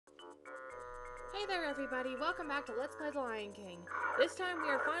Hey there everybody, welcome back to Let's Play The Lion King. This time we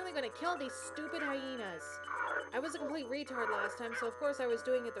are finally going to kill these stupid hyenas. I was a complete retard last time, so of course I was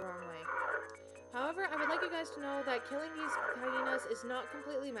doing it the wrong way. However, I would like you guys to know that killing these hyenas is not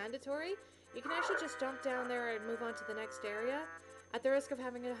completely mandatory. You can actually just jump down there and move on to the next area, at the risk of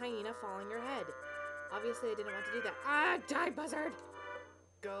having a hyena fall on your head. Obviously I didn't want to do that. Ah, die buzzard!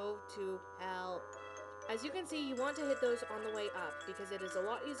 Go to hell. As you can see, you want to hit those on the way up, because it is a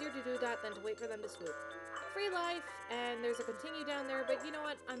lot easier to do that than to wait for them to swoop. Free life, and there's a continue down there, but you know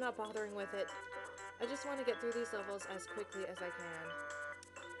what? I'm not bothering with it. I just want to get through these levels as quickly as I can.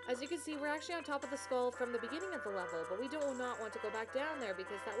 As you can see, we're actually on top of the skull from the beginning of the level, but we do not want to go back down there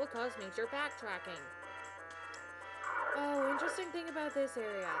because that will cause major backtracking. Oh, interesting thing about this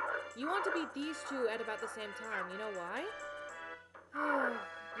area. You want to beat these two at about the same time. You know why?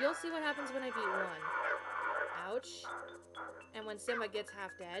 You'll see what happens when I beat one. Ouch. And when Simba gets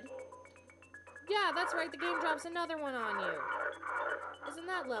half dead. Yeah, that's right, the game drops another one on you. Isn't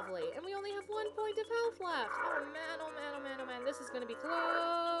that lovely? And we only have 1 point of health left. Oh man, oh man, oh man, oh man. This is gonna be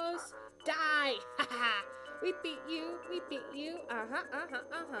close. Die! Haha! We beat you, we beat you. Uh-huh, uh-huh,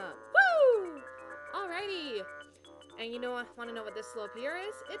 uh-huh. Woo! Alrighty. And you know, I want to know what this slope here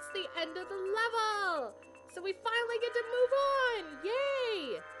is? It's the end of the level! So we finally get to move on!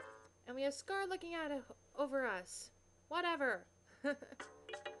 Yay! And we have Scar looking at over us. Whatever.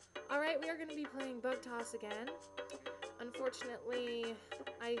 Alright, we are going to be playing Bug Toss again. Unfortunately,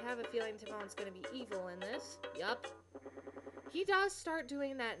 I have a feeling Timon's going to be evil in this. Yup. He does start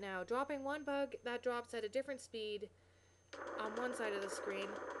doing that now, dropping one bug that drops at a different speed on one side of the screen,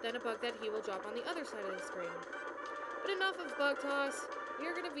 then a bug that he will drop on the other side of the screen. But enough of Bug Toss. We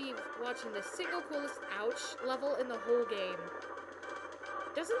are going to be watching the single coolest ouch level in the whole game.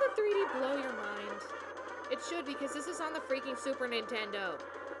 Doesn't the 3D blow your mind? It should, because this is on the freaking Super Nintendo.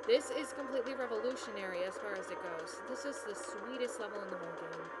 This is completely revolutionary as far as it goes. This is the sweetest level in the whole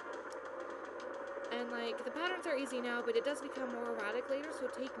game. And, like, the patterns are easy now, but it does become more erratic later, so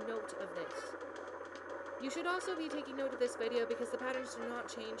take note of this. You should also be taking note of this video, because the patterns do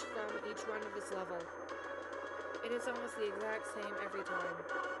not change from each run of this level. It is almost the exact same every time.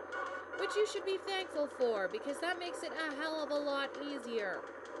 Which you should be thankful for, because that makes it a hell of a lot easier.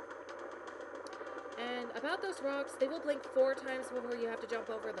 And about those rocks, they will blink 4 times before you have to jump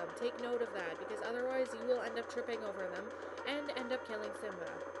over them. Take note of that, because otherwise you will end up tripping over them and end up killing Simba.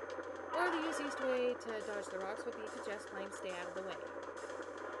 Or the easiest way to dodge the rocks would be to just plain stay out of the way.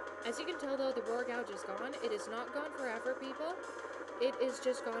 As you can tell though, the roar gouge is gone. It is not gone forever, people. It is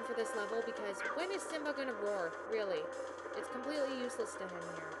just gone for this level, because when is Simba gonna roar? Really. It's completely useless to him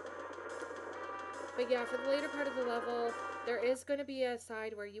here. But yeah, for the later part of the level, there is going to be a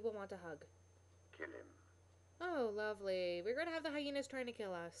side where you will want to hug. Kill him. Oh, lovely. We're going to have the hyenas trying to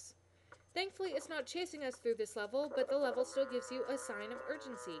kill us. Thankfully, it's not chasing us through this level, but the level still gives you a sign of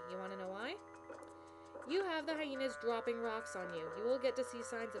urgency. You want to know why? You have the hyenas dropping rocks on you. You will get to see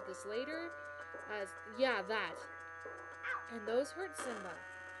signs of this later. Yeah, that. And those hurt Simba.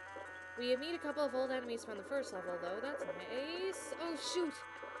 We meet a couple of old enemies from the first level, though. That's nice. Oh, shoot.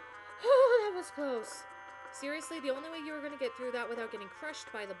 Oh, that was close. Seriously, the only way you were going to get through that without getting crushed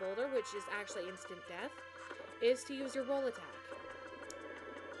by the boulder, which is actually instant death, is to use your roll attack.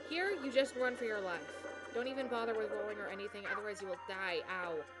 Here, you just run for your life. Don't even bother with rolling or anything, otherwise you will die.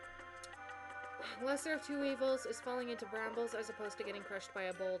 Ow. Lesser of two evils is falling into brambles as opposed to getting crushed by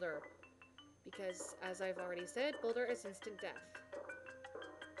a boulder. Because, as I've already said, boulder is instant death.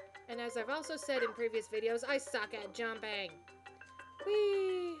 And as I've also said in previous videos, I suck at jumping.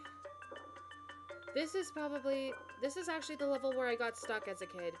 Whee! This is actually the level where I got stuck as a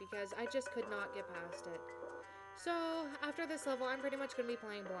kid, because I just could not get past it. So, after this level, I'm pretty much going to be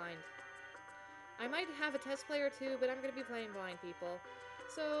playing blind. I might have a test play or two, but I'm going to be playing blind, people.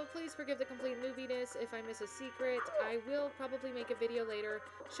 So, please forgive the complete noobiness if I miss a secret. I will probably make a video later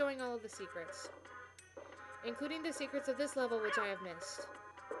showing all of the secrets. Including the secrets of this level, which I have missed.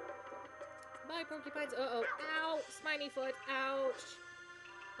 Bye, porcupines. Uh-oh. Ow! Spiny foot. Ouch!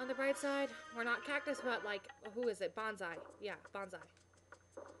 On the bright side, we're not cactus, but like, who is it? Bonsai. Yeah, bonsai.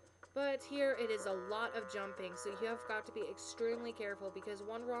 But here, it is a lot of jumping, so you have got to be extremely careful, because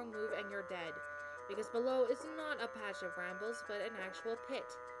one wrong move and you're dead. Because below is not a patch of brambles, but an actual pit.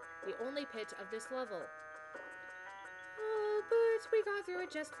 The only pit of this level. Oh, but we got through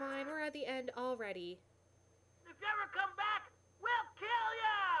it just fine. We're at the end already. If you ever come back, we'll kill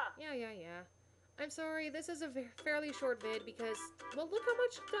ya! Yeah. I'm sorry, this is a fairly short vid because, well, look how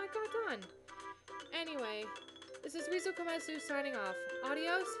much I got done. Anyway, this is Rizu Kometsu signing off.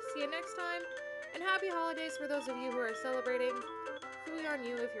 Adios, see you next time, and happy holidays for those of you who are celebrating. equally on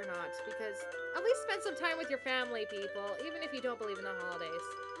you if you're not, because at least spend some time with your family, people, even if you don't believe in the holidays.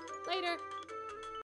 Later.